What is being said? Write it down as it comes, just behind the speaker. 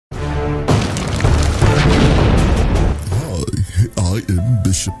I am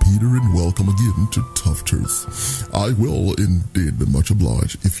Bishop Peter, and welcome again to Tough Truth. I will indeed be much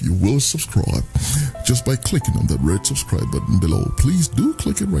obliged if you will subscribe just by clicking on that red subscribe button below. Please do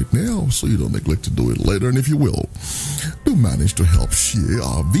click it right now so you don't neglect to do it later. And if you will, do manage to help share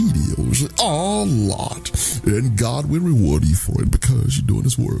our videos a lot, and God will reward you for it because you're doing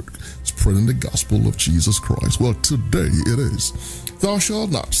His work, spreading the gospel of Jesus Christ. Well, today it is Thou shalt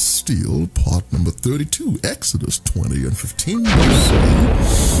not steal, part number 32, Exodus 20 and 15.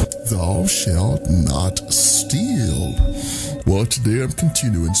 Thou shalt not steal. Well, today I'm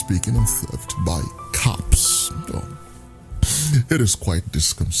continuing speaking on theft by cops. It is quite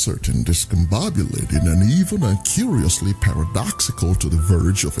disconcerting, discombobulating, and even curiously paradoxical to the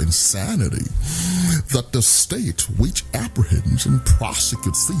verge of insanity that the state which apprehends and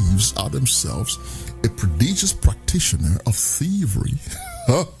prosecutes thieves are themselves a prodigious practitioner of thievery.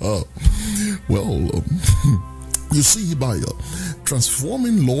 You see, by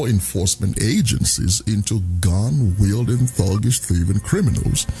transforming law enforcement agencies into gun-wielding, thuggish, thieving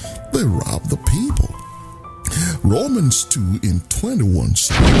criminals, they rob the people. Romans 2 in 21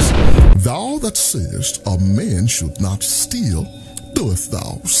 says, Thou that sayest a man should not steal, doest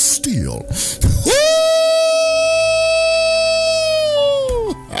thou steal?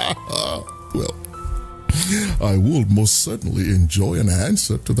 Well, I would most certainly enjoy an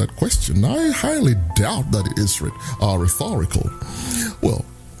answer to that question. I highly doubt that it is rhetorical. Well,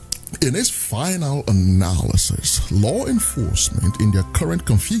 in its final analysis, law enforcement in their current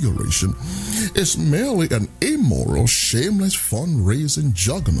configuration is merely an immoral, shameless fundraising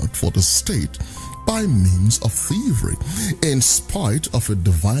juggernaut for the state by means of thievery, in spite of a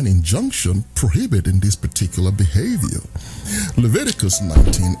divine injunction prohibiting this particular behavior. Leviticus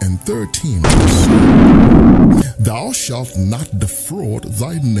 19 and 13 says, Thou shalt not defraud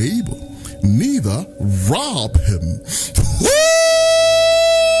thy neighbor, neither rob him.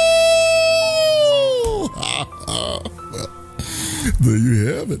 Well, there you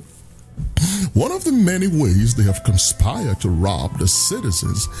have it. One of the many ways they have conspired to rob the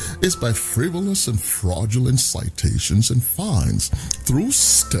citizens is by frivolous and fraudulent citations and fines through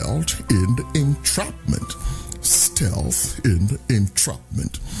stealth and entrapment. Stealth and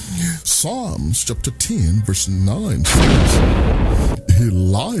entrapment. Psalms chapter 10 verse 9 says, He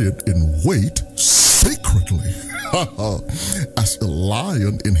lieth in wait secretly, as a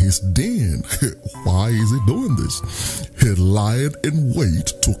lion in his den. Why is he doing this? He lieth in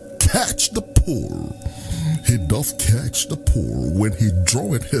wait to catch the poor. He doth catch the poor when he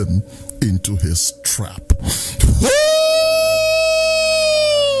draweth him into his trap.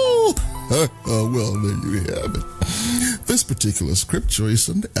 Well, there you have it. This particular scripture is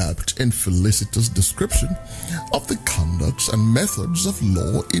an apt and felicitous description of the conducts and methods of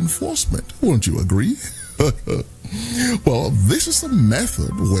law enforcement. Won't you agree? Well, this is a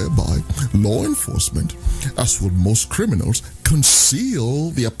method whereby law enforcement, as with most criminals,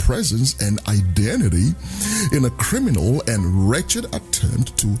 conceal their presence and identity in a criminal and wretched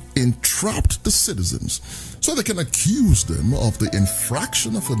attempt to entrap the citizens so they can accuse them of the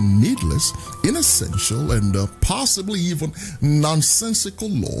infraction of a needless, inessential, and possibly even nonsensical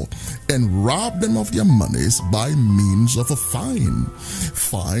law and rob them of their monies by means of a fine.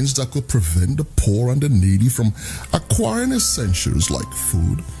 Fines that could prevent the poor and the needy from acquiring essentials like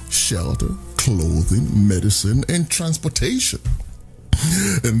food, shelter, clothing, medicine, and transportation.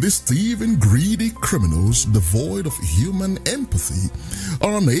 And these thieving, greedy criminals, devoid of human empathy,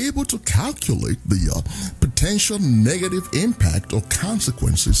 are unable to calculate the potential negative impact or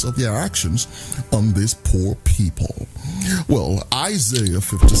consequences of their actions on these poor people. Well, Isaiah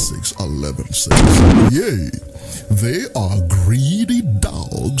 56:11 says, Yea, they are greedy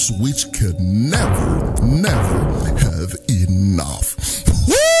dogs which can never have enough.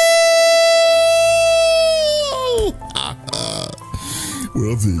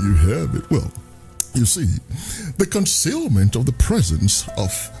 Well, there you have it. Well, you see, the concealment of the presence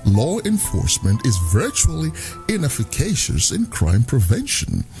of law enforcement is virtually inefficacious in crime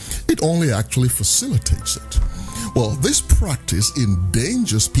prevention. It only actually facilitates it. Well, this practice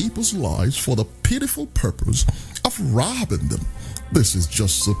endangers people's lives for the pitiful purpose of robbing them. This is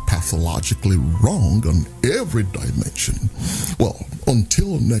just so pathologically wrong on every dimension. Well,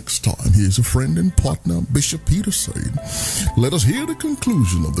 until next time, here's a friend and partner, Bishop Peter, saying, let us hear the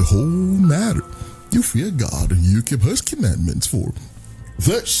conclusion of the whole matter. You fear God and you keep His commandments, for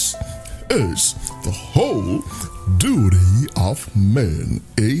this is the whole duty of man.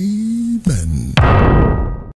 Amen.